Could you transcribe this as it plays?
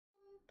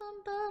Bum,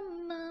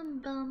 bum,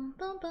 bum, bum,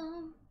 bum,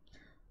 bum.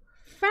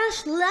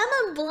 Fresh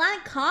lemon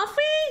black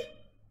coffee?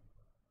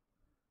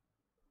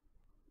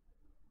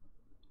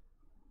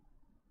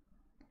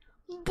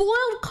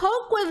 Boiled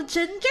Coke with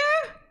ginger?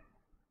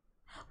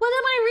 What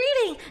am I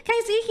reading?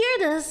 Guys, you hear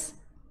this?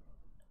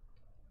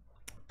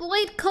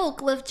 Boiled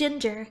Coke with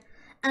ginger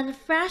and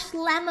fresh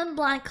lemon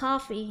black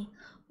coffee.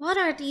 What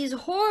are these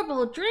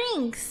horrible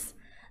drinks?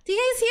 Do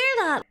you guys hear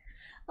that?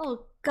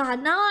 Oh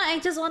god, now I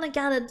just want to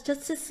get it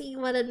just to see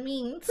what it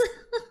means.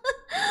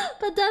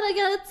 But then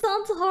again, it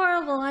sounds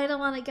horrible. I don't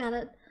want to get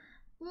it.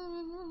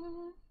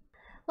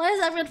 Why is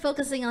everyone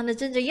focusing on the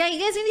ginger? Yeah, you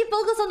guys need to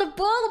focus on the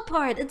boiled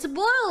part. It's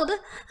boiled.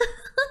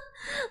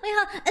 Wait,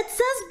 it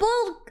says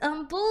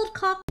boiled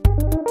coffee.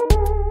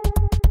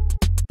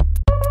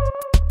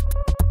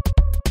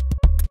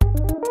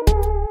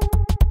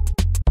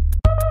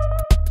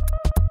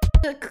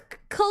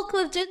 Coke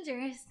with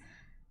gingers.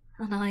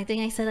 Oh no, I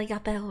think I said I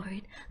got better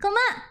word. Come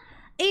on!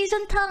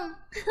 Asian tongue!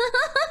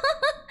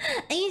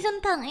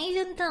 Asian tongue,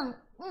 Asian tongue.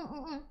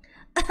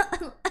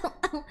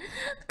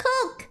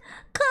 Coke!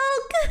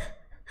 Coke!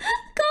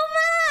 Come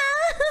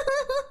on!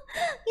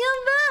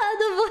 Yeah,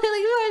 the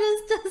boiling part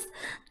is just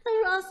the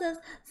process.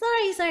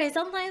 Sorry.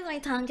 Sometimes my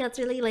tongue gets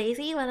really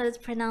lazy when it's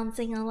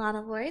pronouncing a lot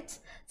of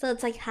words. So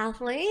it's like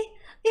halfway.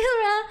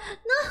 Yura!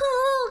 No!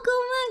 Come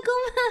on!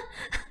 Come on!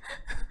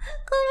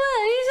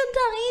 Asian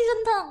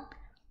tongue!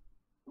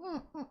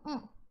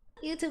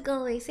 YouTube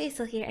go away, say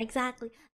so here, exactly.